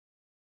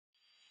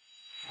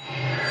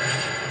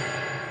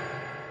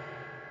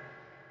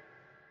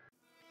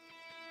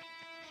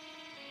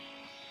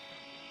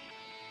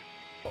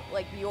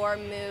like your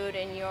mood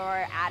and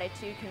your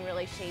attitude can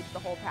really shape the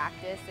whole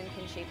practice and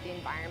can shape the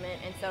environment.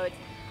 And so it's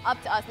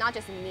up to us, not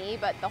just me,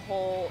 but the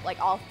whole, like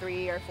all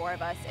 3 or 4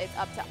 of us, it's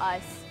up to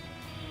us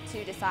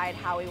to decide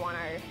how we want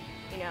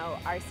our,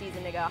 our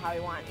season to go, how we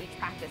want each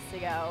practice to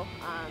go,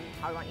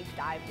 how we want each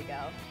dive to go.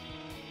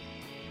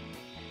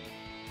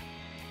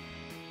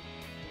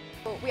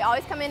 We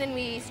always come in and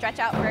we stretch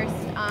out first,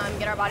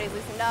 get our bodies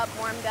loosened up,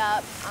 warmed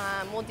up.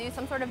 We'll do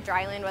some sort of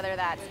dry land, whether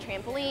that's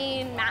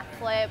trampoline, mat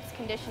flips,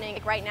 conditioning.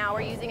 Like right now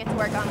we're using it to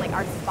work on like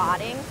our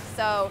spotting.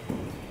 So,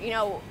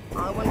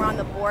 when we're on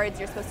the boards,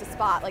 you're supposed to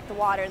spot like the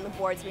water and the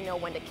boards, we know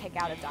when to kick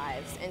out of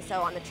dives. And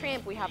so on the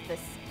tramp, we have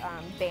this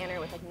banner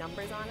with like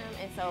numbers on them.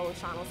 And so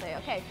Sean will say,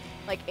 okay,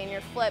 like in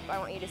your flip, I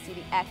want you to see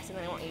the X and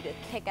then I want you to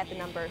kick at the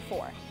number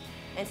 4.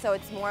 And so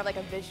it's more like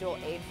a visual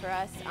aid for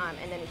us,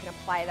 and then we can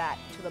apply that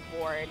to the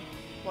board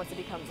once it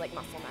becomes like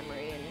muscle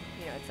memory, and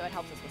so it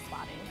helps us with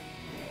spotting.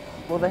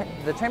 Well,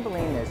 the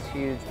trampoline is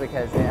huge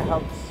because it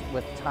helps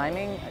with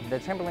timing. The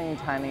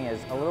trampoline timing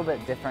is a little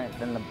bit different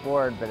than the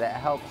board, but it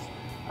helps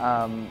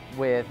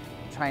with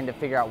trying to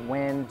figure out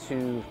when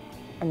to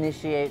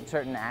initiate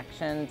certain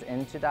actions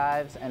into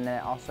dives, and then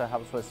it also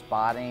helps with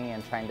spotting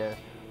and trying to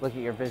look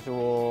at your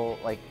visual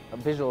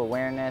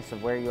awareness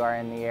of where you are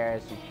in the air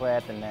as you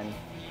flip, and then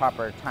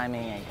proper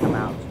timing and come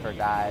outs for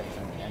dives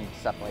and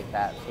stuff like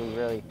that. So we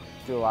really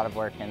do a lot of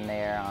work in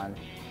there on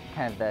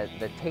kind of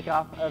the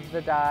takeoff of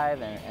the dive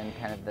and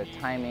kind of the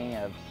timing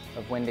of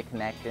when to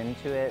connect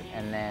into it,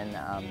 and then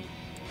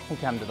we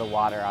come to the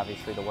water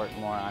obviously to work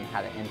more on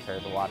how to enter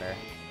the water.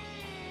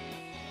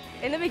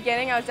 In the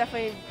beginning, I was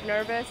definitely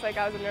nervous. Like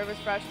I was a nervous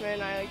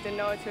freshman. I didn't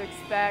know what to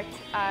expect.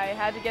 I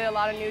had to get a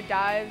lot of new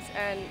dives,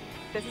 and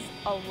this is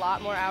a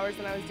lot more hours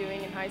than I was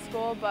doing in high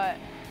school. But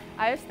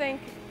I just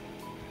think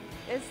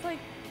it's like,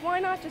 why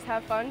not just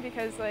have fun?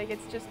 Because like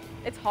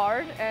it's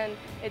hard and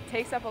it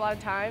takes up a lot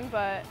of time,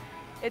 but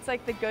it's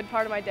like the good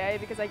part of my day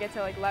because I get to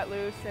like let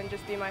loose and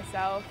just be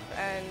myself.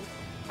 And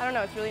I don't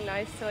know, it's really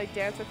nice to like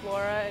dance with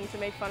Laura and to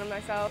make fun of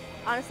myself.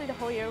 Honestly, the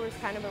whole year was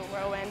kind of a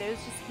whirlwind. It was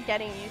just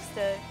getting used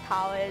to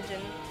college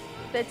and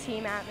the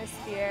team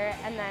atmosphere,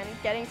 and then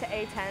getting to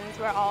A10s.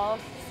 We're all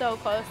so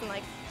close, and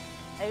like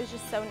it was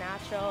just so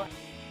natural.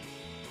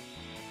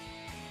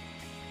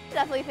 I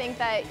definitely think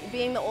that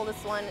being the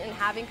oldest one and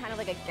having kind of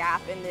like a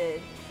gap in the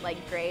like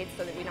grades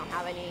so that we don't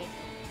have any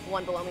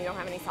one below me, we don't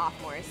have any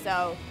sophomores.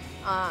 So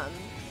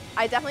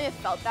I definitely have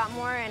felt that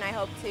more, and I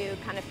hope to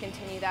kind of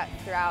continue that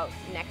throughout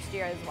next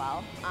year as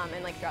well,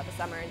 and like throughout the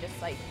summer, and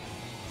just like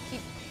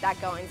keep that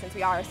going since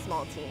we are a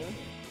small team.